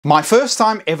My first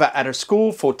time ever at a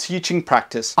school for teaching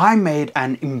practice, I made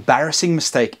an embarrassing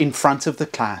mistake in front of the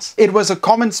class. It was a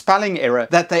common spelling error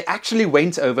that they actually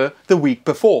went over the week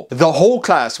before. The whole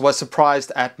class was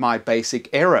surprised at my basic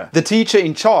error. The teacher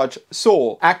in charge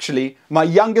saw, actually, my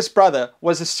youngest brother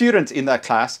was a student in that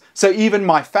class, so even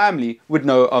my family would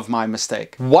know of my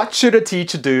mistake. What should a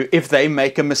teacher do if they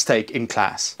make a mistake in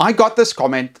class? I got this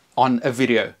comment on a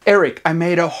video. Eric, I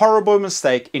made a horrible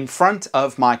mistake in front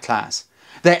of my class.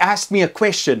 They asked me a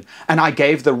question and I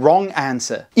gave the wrong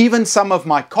answer. Even some of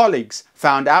my colleagues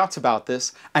found out about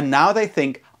this and now they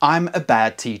think I'm a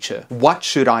bad teacher. What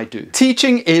should I do?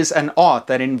 Teaching is an art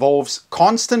that involves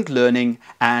constant learning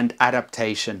and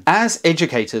adaptation. As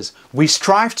educators, we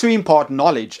strive to impart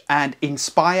knowledge and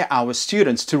inspire our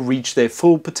students to reach their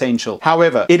full potential.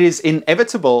 However, it is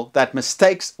inevitable that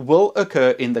mistakes will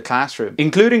occur in the classroom,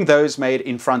 including those made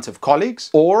in front of colleagues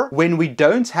or when we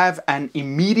don't have an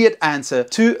immediate answer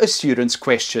to a student's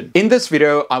question. In this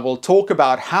video, I will talk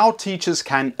about how teachers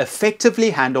can effectively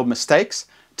handle mistakes,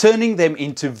 turning them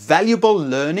into valuable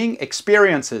learning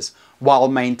experiences while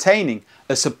maintaining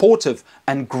a supportive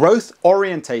and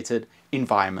growth-orientated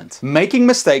environment. Making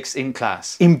mistakes in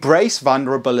class. Embrace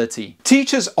vulnerability.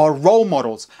 Teachers are role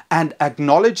models and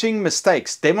acknowledging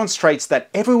mistakes demonstrates that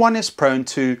everyone is prone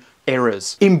to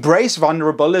errors. Embrace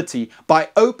vulnerability by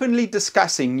openly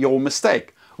discussing your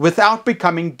mistake without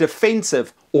becoming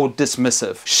defensive or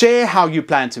dismissive. Share how you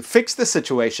plan to fix the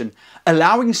situation,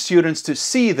 allowing students to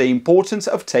see the importance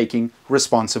of taking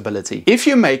responsibility. If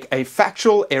you make a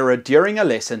factual error during a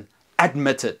lesson,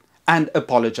 admit it and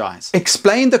apologize.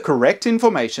 Explain the correct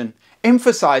information,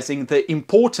 emphasizing the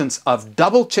importance of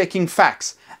double-checking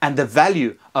facts and the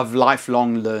value of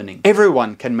lifelong learning.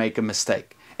 Everyone can make a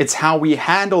mistake. It's how we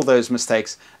handle those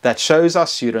mistakes that shows our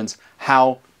students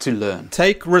how to learn.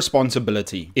 Take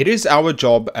responsibility. It is our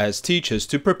job as teachers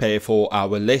to prepare for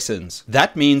our lessons.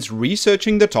 That means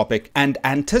researching the topic and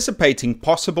anticipating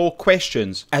possible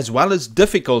questions as well as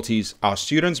difficulties our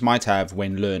students might have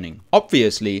when learning.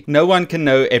 Obviously, no one can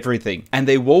know everything and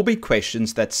there will be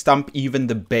questions that stump even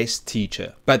the best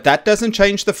teacher. But that doesn't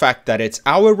change the fact that it's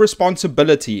our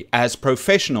responsibility as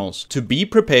professionals to be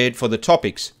prepared for the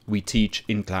topics we teach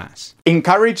in class.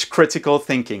 Encourage critical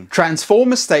thinking. Transform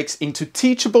mistakes into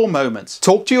teachable moments.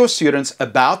 Talk to your students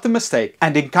about the mistake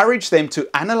and encourage them to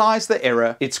analyze the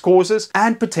error, its causes,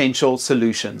 and potential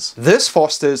solutions. This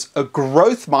fosters a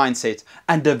growth mindset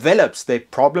and develops their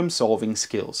problem-solving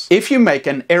skills. If you make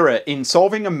an error in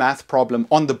solving a math problem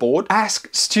on the board, ask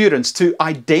students to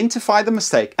identify the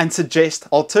mistake and suggest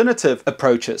alternative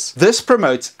approaches. This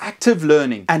promotes active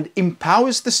learning and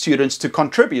empowers the students to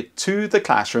contribute to the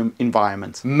classroom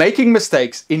environment. Making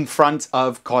mistakes in front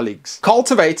of colleagues.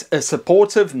 Cultivate a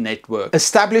supportive network.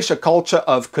 Establish a culture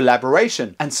of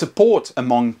collaboration and support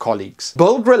among colleagues.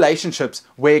 Build relationships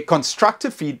where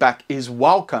constructive feedback is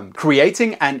welcome,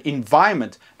 creating an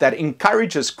environment that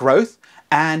encourages growth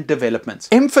and development.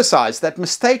 Emphasize that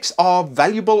mistakes are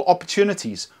valuable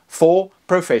opportunities for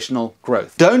professional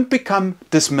growth. Don't become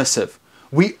dismissive.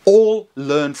 We all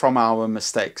learn from our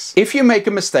mistakes. If you make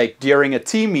a mistake during a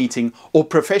team meeting or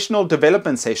professional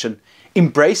development session,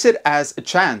 embrace it as a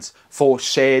chance for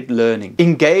shared learning.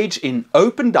 Engage in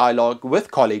open dialogue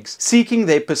with colleagues, seeking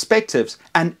their perspectives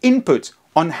and input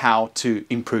on how to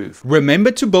improve.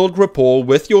 Remember to build rapport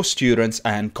with your students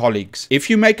and colleagues. If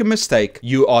you make a mistake,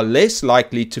 you are less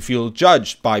likely to feel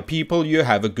judged by people you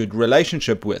have a good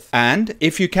relationship with. And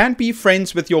if you can't be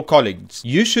friends with your colleagues,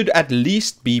 you should at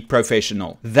least be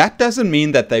professional. That doesn't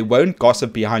mean that they won't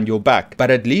gossip behind your back,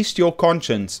 but at least your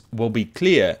conscience will be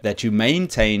clear that you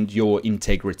maintained your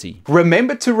integrity.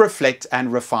 Remember to reflect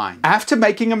and refine. After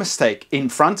making a mistake in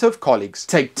front of colleagues,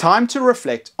 take time to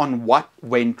reflect on what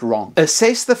went wrong.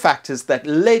 Assess the factors that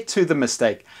led to the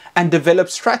mistake and develop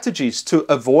strategies to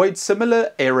avoid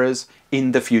similar errors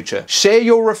in the future. Share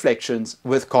your reflections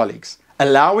with colleagues,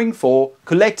 allowing for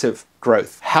collective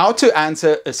growth. How to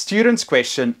answer a student's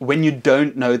question when you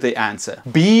don't know the answer.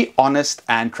 Be honest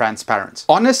and transparent.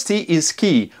 Honesty is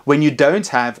key when you don't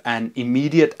have an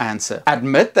immediate answer.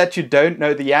 Admit that you don't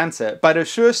know the answer, but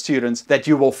assure students that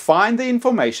you will find the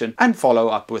information and follow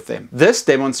up with them. This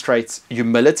demonstrates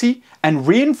humility and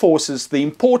reinforces the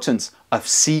importance of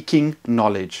seeking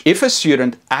knowledge. If a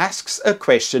student asks a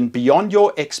question beyond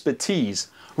your expertise,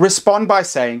 Respond by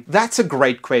saying, "That's a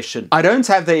great question. I don't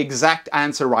have the exact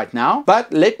answer right now,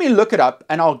 but let me look it up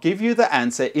and I'll give you the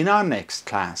answer in our next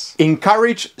class."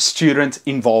 Encourage student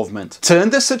involvement.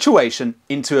 Turn the situation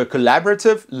into a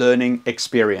collaborative learning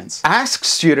experience. Ask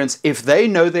students if they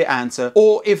know the answer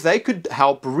or if they could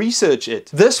help research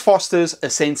it. This fosters a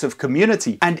sense of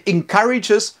community and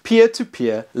encourages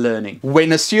peer-to-peer learning.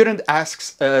 When a student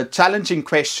asks a challenging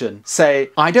question,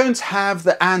 say, "I don't have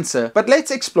the answer, but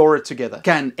let's explore it together.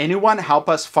 Can anyone help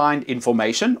us find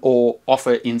information or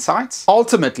offer insights?"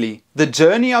 Ultimately, the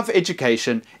journey of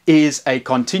education is a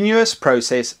continuous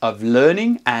process of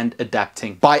learning and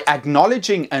adapting. By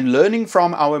acknowledging and learning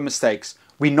from our mistakes,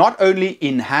 we not only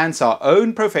enhance our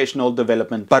own professional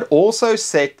development, but also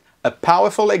set a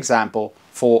powerful example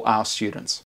for our students.